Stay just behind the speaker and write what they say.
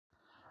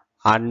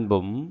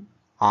அன்பும்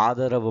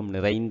ஆதரவும்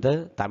நிறைந்த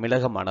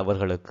தமிழக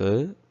மாணவர்களுக்கு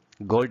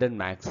கோல்டன்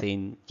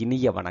மேக்ஸின்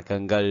இனிய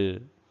வணக்கங்கள்.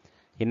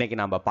 இன்னைக்கு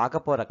நாம்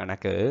பார்க்க போற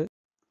கணக்கு,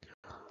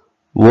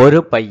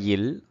 ஒரு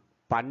பையில்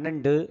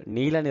 12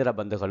 நீல நிற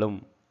பந்துகளும்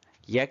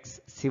x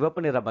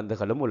சிவப்பு நிற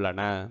பந்துகளும்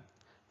உள்ளன.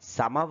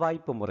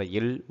 சமவாய்ப்பு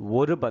முறையில்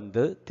ஒரு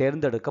பந்து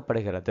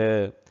தேர்ந்தெடுக்கப்படுகிறது.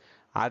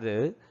 அது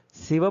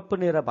சிவப்பு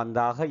நிற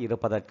பந்தாக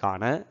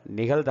இருப்பதற்கான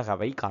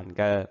நிகழ்தகவை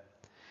காண்க.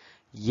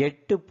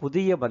 8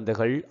 புதிய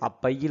பந்துகள்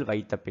அப்பையில்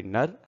வைத்த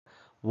பின்னர்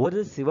ஒரு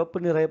சிவப்பு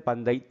நிற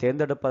பந்தை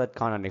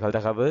தேர்ந்தெடுப்பதற்கான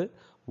நிகழ்தகவு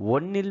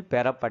 1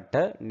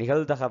 பெறப்பட்ட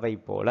நிகழ்தகவை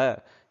போல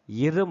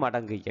 2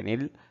 மடங்கு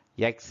எனில்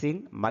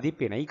எக்ஸின்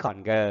மதிப்பினை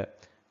காண்க.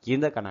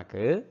 இந்த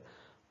கணக்கு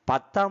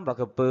 10ஆம்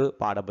வகுப்பு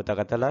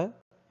பாடப்புத்தகத்தில்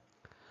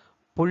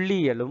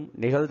புள்ளியலும்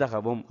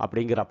நிகழ்தகவும்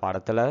அப்படிங்கிற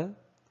பாடத்தில்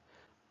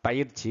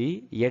பயிற்சி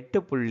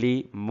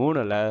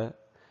 8.3ல்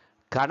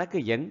கணக்கு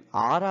எண்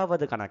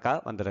 6வது கணக்கா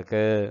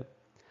வந்திருக்கு.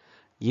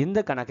 இந்த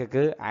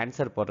கணக்குக்கு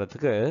ஆன்சர்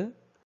போடுறதுக்கு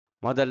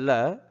முதல்ல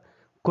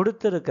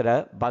கொடுத்திருக்கிற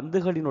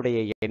பந்துகளினுடைய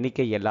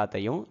எண்ணிக்கை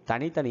எல்லாத்தையும்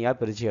தனித்தனியாக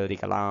பிரித்து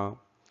எழுதிக்கலாம்.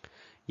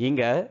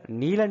 இங்கே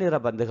நீல நிற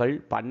பந்துகள்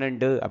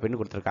 12 அப்படின்னு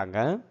கொடுத்துருக்காங்க.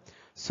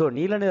 ஸோ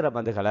நீல நிற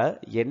பந்துகளை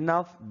என்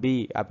ஆஃப் பி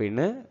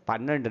அப்படின்னு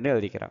 12ன்னு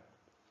எழுதிக்கிறேன்.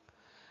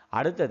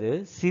 அடுத்தது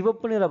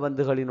சிவப்பு நிற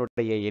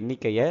பந்துகளினுடைய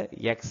எண்ணிக்கையை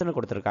எக்ஸ்ன்னு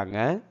கொடுத்துருக்காங்க.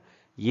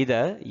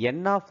 இதை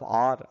என் ஆஃப்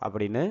ஆர்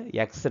அப்படின்னு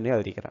எக்ஸ்ன்னு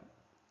எழுதிக்கிறேன்.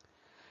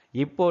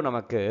 இப்போ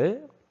நமக்கு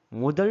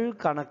முதல்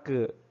கணக்கு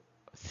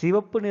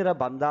சிவப்பு நிற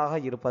பந்தாக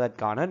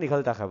இருப்பதற்கான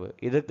நிகழ்தகவு,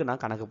 இதுக்கு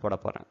நான் கணக்கு போட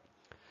போறேன்.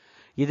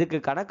 இதுக்கு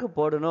கணக்கு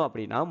போடணும்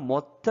அப்படின்னா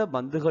மொத்த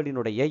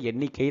பந்துகளினுடைய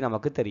எண்ணிக்கை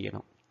நமக்கு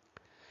தெரியணும்.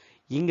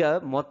 இங்க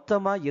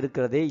மொத்தமா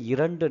இருக்கிறதே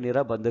 2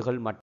 நிற பந்துகள்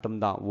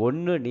மட்டும்தான்.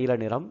 ஒன்று நீல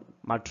நிறம்,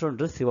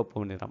 மற்றொன்று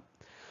சிவப்பு நிறம்.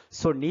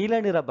 ஸோ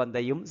நீல நிற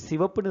பந்தையும்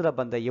சிவப்பு நிற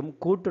பந்தையும்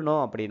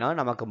கூட்டணும் அப்படின்னா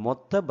நமக்கு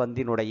மொத்த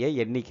பந்தினுடைய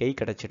எண்ணிக்கை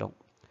கிடைச்சிடும்.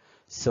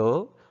 ஸோ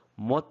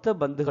மொத்த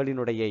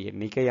பந்துகளினுடைய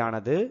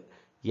எண்ணிக்கையானது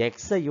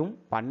எக்ஸையும்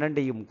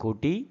 12ஐயும்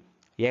கூட்டி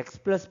எக்ஸ்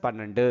பிளஸ்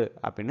 12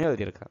 அப்படின்னு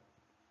எழுதியிருக்கேன்.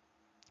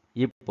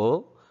 இப்போ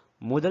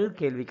முதல்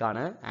கேள்விக்கான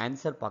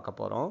ஆன்சர் பார்க்க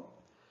போறோம்.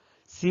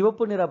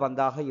 சிவப்பு நிற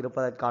பந்தாக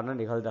இருப்பதற்கான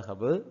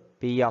நிகழ்தகவு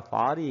P of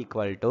R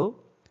equal to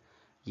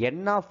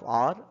N of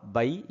R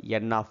by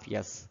N of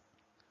S.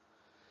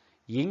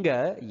 இங்க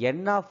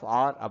N of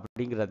R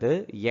அப்படிங்கிறது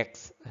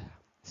X.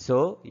 ஸோ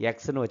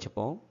Xன்னு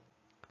வச்சுப்போம்.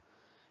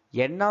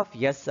 N of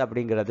S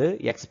அப்படிங்கிறது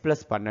X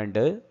plus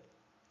 12.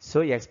 So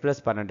X plus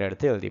 12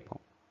 எடுத்து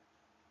எழுதிப்போம்.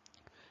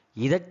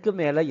 இதற்கு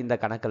மேலே இந்த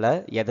கணக்கில்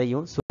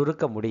எதையும்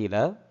சுருக்க முடியல.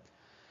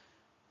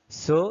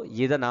 ஸோ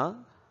இதை நான்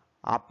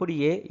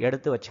அப்படியே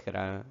எடுத்து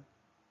வச்சுக்கிறேன்.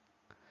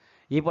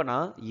 இப்போ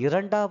நான்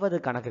இரண்டாவது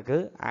கணக்குக்கு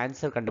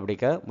ஆன்சர்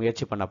கண்டுபிடிக்க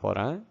முயற்சி பண்ண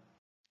போகிறேன்.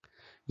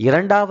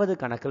 இரண்டாவது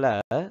கணக்கில்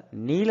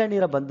நீல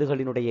நிற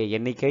பந்துகளினுடைய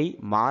எண்ணிக்கை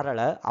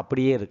மாறலை,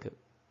 அப்படியே இருக்கு.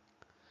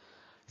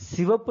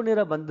 சிவப்பு நிற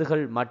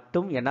பந்துகள்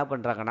மட்டும் என்ன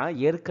பண்ணுறாங்கன்னா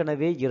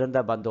ஏற்கனவே இருந்த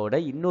பந்தோட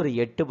இன்னொரு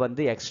 8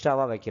 பந்து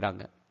எக்ஸ்ட்ராவாக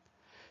வைக்கிறாங்க.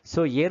 ஸோ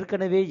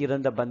ஏற்கனவே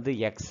இருந்த பந்து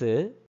எக்ஸு,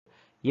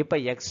 இப்போ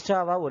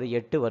எக்ஸ்ட்ராவாக ஒரு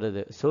 8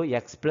 வருது. So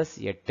X plus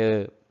 8.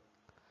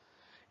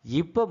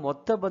 இப்போ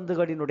மொத்த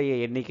பந்துகளினுடைய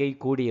எண்ணிக்கை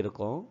கூடி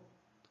இருக்கும்.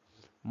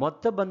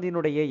 மொத்த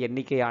பந்தினுடைய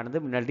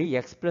எண்ணிக்கையானது முன்னாடி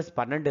எக்ஸ் ப்ளஸ்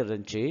 12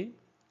 இருந்துச்சு.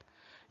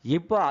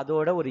 இப்போ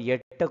அதோட ஒரு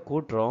 8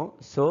 கூட்டுறோம்.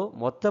 ஸோ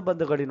மொத்த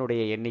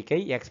பந்துகளினுடைய எண்ணிக்கை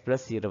எக்ஸ்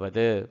ப்ளஸ்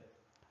 20.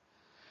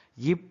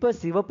 இப்போ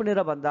சிவப்பு நிற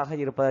பந்தாக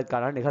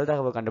இருப்பதற்கான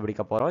நிகழ்தகவு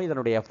கண்டுபிடிக்க போகிறோம்.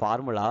 இதனுடைய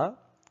formula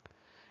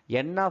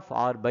N of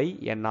R by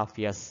N of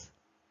S.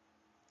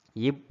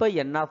 இப்போ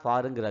N of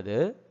Rங்கிறது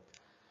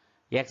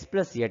X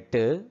plus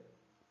 8,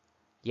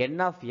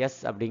 N of S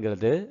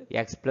அப்படிங்கிறது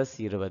X plus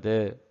 20.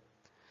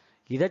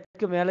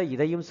 இதற்கு மேலே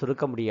இதையும்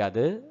சுருக்க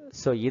முடியாது.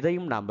 ஸோ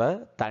இதையும் நாம்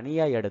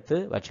தனியாக எடுத்து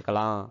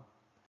வச்சுக்கலாம்.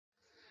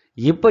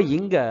 இப்போ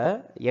இங்கே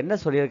என்ன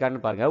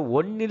சொல்லியிருக்கான்னு பாருங்க.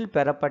 1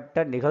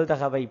 பெறப்பட்ட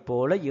நிகழ்தகவை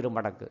போல 2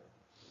 மடங்கு.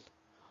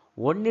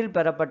 1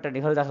 பெறப்பட்ட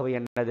நிகழ்தகவு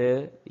என்னது?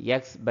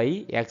 X by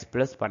X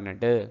plus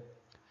 12.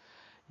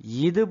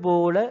 இது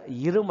போல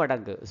 2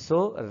 மடங்கு. ஸோ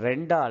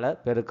 2ஆல்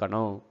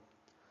பெருக்கணும்.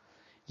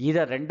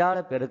 இதை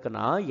 2ஆல்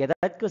பெருக்கினா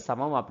எதற்கு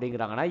சமம்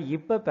அப்படிங்கிறாங்கன்னா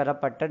இப்போ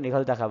பெறப்பட்ட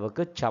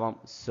நிகழ்தகவுக்கு சமம்.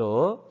 ஸோ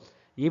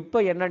இப்போ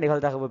என்ன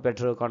நிகழ்தகவு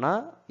பெற்றிருக்கோன்னா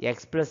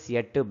X plus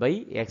 8 by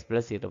X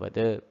plus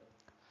 20.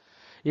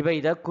 இப்போ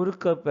இதை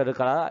குறுக்க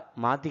பெருக்கலாக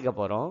மாற்றிக்க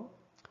போகிறோம்.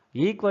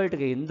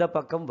 ஈக்குவல்ட்டுக்கு இந்த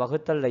பக்கம்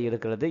வகுத்தலில்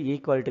இருக்கிறது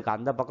ஈக்குவல்ட்டுக்கு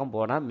அந்த பக்கம்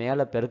போனால்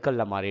மேலே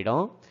பெருக்கலில்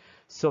மாறிடும்.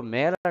 ஸோ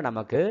மேலே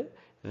நமக்கு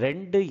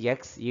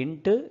 2x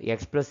இன்ட்டு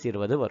எக்ஸ் ப்ளஸ்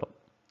 20 வரும்.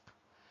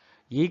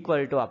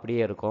 ஈக்குவல் டு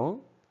அப்படியே இருக்கும்.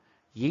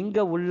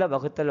 இங்கே உள்ள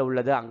வகுத்தலில்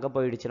உள்ளது அங்கே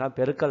போயிடுச்சுன்னா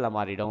பெருக்கலில்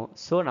மாறிடும்.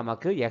 ஸோ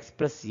நமக்கு X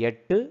plus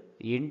 8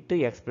 into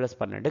X plus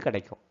 12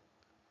 கிடைக்கும்.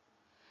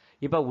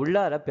 இப்போ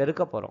உள்ளார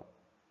பெருக்க போகிறோம்.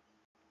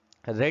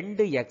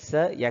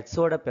 2xஐ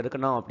எக்ஸோட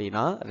பெருக்கணும்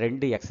அப்படின்னா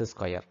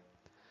 2x².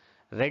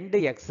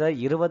 2xஐ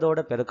 20ஓட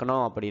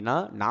பெருக்கணும் அப்படின்னா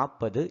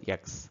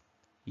 40x.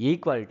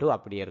 ஈக்குவல் டு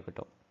அப்படியே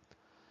இருக்கட்டும்.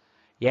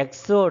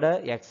 எக்ஸோட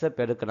எக்ஸை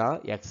பெருக்குனா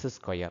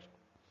x².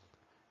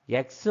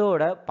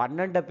 எக்ஸோட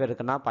 12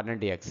 பெருக்குனா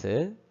 12x.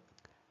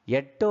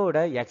 8ஓட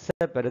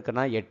எக்ஸை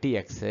பெருக்குனா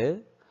 8x.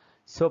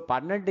 ஸோ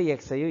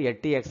 12xஐயும்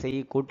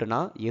 8xஐயும் கூட்டினா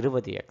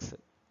 20x.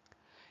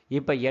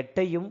 இப்போ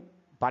 8ஐயும்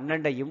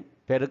 12ஐயும்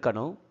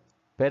பெருக்கணும்.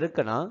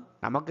 பெருக்கினா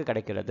நமக்கு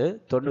கிடைக்கிறது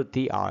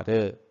 96.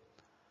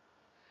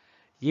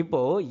 இப்போ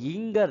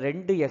இங்க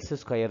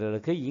 2x²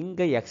 இருக்கு,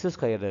 இங்க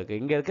x² இருக்கு.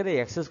 இங்க இருக்கிற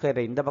x²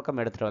 இந்த பக்கம்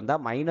எடுத்துட்டு வந்தா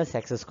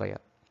 -x².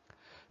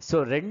 ஸோ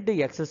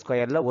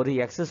 2x²ல ஒரு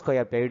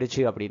x²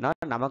 போயிடுச்சு அப்படின்னா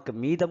நமக்கு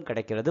மீதம்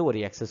கிடைக்கிறது ஒரு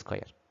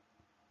x².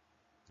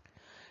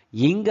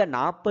 இங்க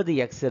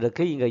 40x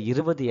இருக்கு, இங்க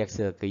 20x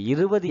இருக்கு.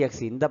 20x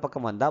இந்த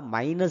பக்கம் வந்தா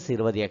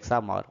 -20x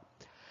மாறும்.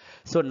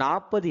 ஸோ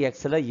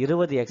 40xல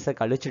 20x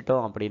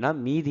கழிச்சிட்டோம் அப்படின்னா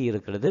மீதி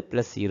இருக்கிறது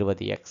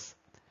 +20x.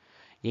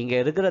 இங்க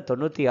இருக்கிற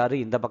 96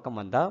 இந்த பக்கம்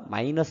வந்தா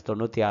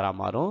 -96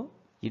 மாறும்.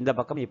 இந்த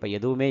பக்கம் இப்ப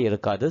எதுவுமே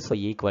இருக்காது. ஸோ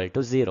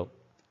 =0.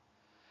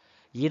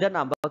 இதை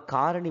நம்ம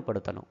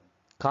காரணிப்படுத்தணும்.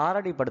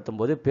 காரணிப்படுத்தும்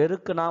போது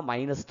பெருக்குனா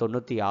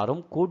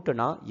 -96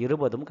 கூட்டுனா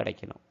 20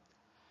 கிடைக்கணும்.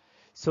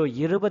 ஸோ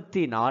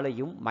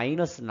 24ஐயும்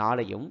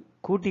 -4ஐயும்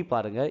கூட்டி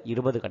பாருங்க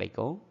 20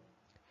 கிடைக்கும்.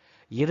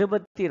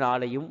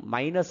 24ஐயும்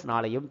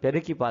 -4ஐயும்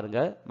பெருக்கி பாருங்க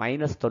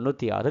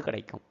 -96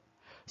 கிடைக்கும்.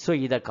 ஸோ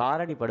இதை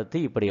காரணிப்படுத்தி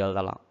இப்படி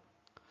எழுதலாம்.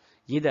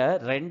 இதை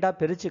ரெண்டா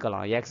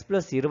பிரிச்சுக்கலாம். x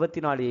 +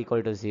 24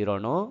 =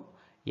 0னும்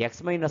x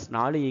 -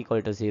 4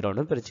 =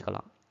 0னும்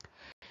பிரிச்சுக்கலாம்.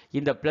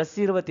 இந்த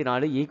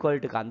 +24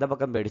 ஈக்குவல்ட்டுக்கு அந்த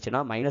பக்கம்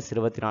போயிடுச்சுன்னா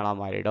 -24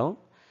 மாறிடும்.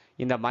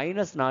 இந்த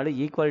 -4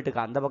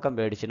 ஈக்குவல்ட்டுக்கு அந்த பக்கம்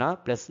போயிடுச்சுன்னா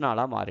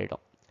 +4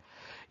 மாறிடும்.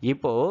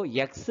 இப்போ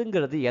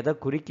எக்ஸுங்கிறது எதை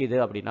குறிக்குது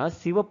அப்படின்னா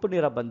சிவப்பு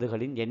நிற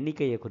பந்துகளின்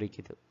எண்ணிக்கையை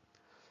குறிக்குது.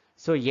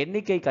 ஸோ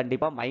எண்ணிக்கை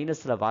கண்டிப்பா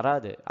மைனஸ்ல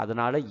வராது.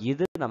 அதனால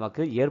இது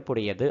நமக்கு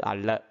ஏற்புடையது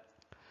அல்ல.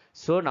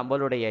 ஸோ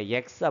நம்மளுடைய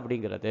எக்ஸ்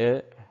அப்படிங்கிறது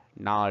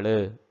 4.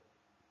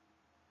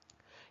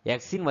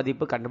 எக்ஸின்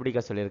மதிப்பு கண்டுபிடிக்க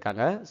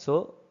சொல்லியிருக்காங்க. ஸோ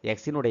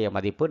எக்ஸினுடைய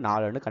மதிப்பு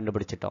 4ன்னு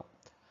கண்டுபிடிச்சிட்டோம்.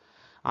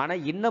 ஆனா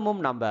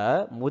இன்னமும் நம்ம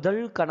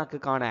முதல்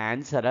கணக்குக்கான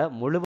ஆன்சரை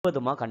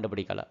முழுவதுமா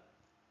கண்டுபிடிக்கல.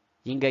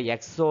 இங்க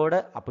எக்ஸோட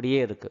அப்படியே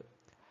இருக்கு.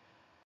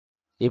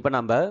 இப்போ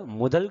நம்ம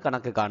முதல்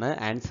கணக்குக்கான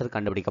ஆன்சர்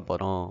கண்டுபிடிக்க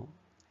போறோம்.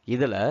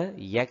 இதுல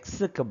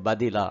எக்ஸுக்கு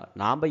பதிலா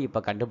நாம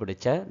இப்ப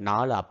கண்டுபிடிச்ச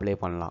 4 அப்ளை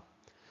பண்ணலாம்.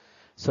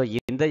 ஸோ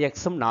இந்த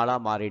எக்ஸும் 4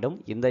 மாறிடும்,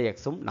 இந்த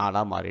எக்ஸும்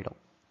 4 மாறிடும்.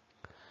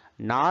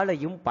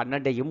 4ஐயும்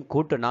 12ஐயும்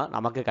கூட்டுனா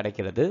நமக்கு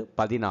கிடைக்கிறது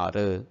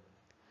 16.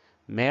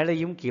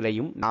 மேலையும்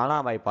கீழையும்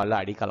 4ஆம் வாய்ப்பால்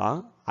அடிக்கலாம்.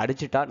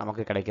 அடிச்சுட்டா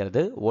நமக்கு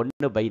கிடைக்கிறது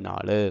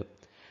 1/4.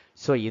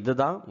 ஸோ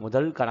இதுதான்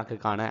முதல்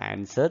கணக்குக்கான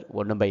ஆன்சர்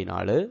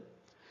 1/4.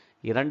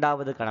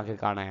 இரண்டாவது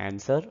கணக்குக்கான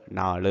ஆன்சர்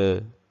 4.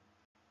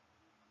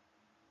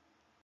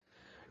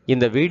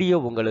 இந்த வீடியோ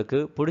உங்களுக்கு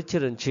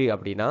பிடிச்சிருந்துச்சு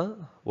அப்படின்னா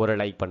ஒரு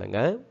லைக் பண்ணுங்க.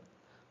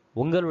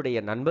 உங்களுடைய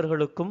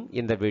நண்பர்களுக்கும்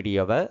இந்த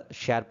வீடியோவை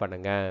ஷேர்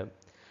பண்ணுங்க.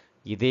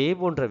 இதே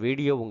போன்ற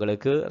வீடியோ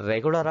உங்களுக்கு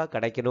ரெகுலராக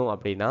கிடைக்கணும்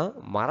அப்படின்னா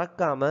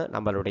மறக்காம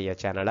நம்மளுடைய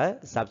சேனலை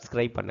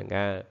சப்ஸ்கிரைப் பண்ணுங்க.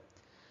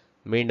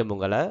 மீண்டும்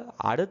உங்களை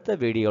அடுத்த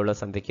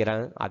வீடியோவில்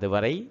சந்திக்கிறேன்.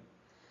 அதுவரை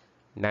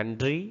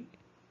நன்றி,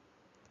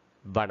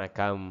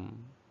 வணக்கம்.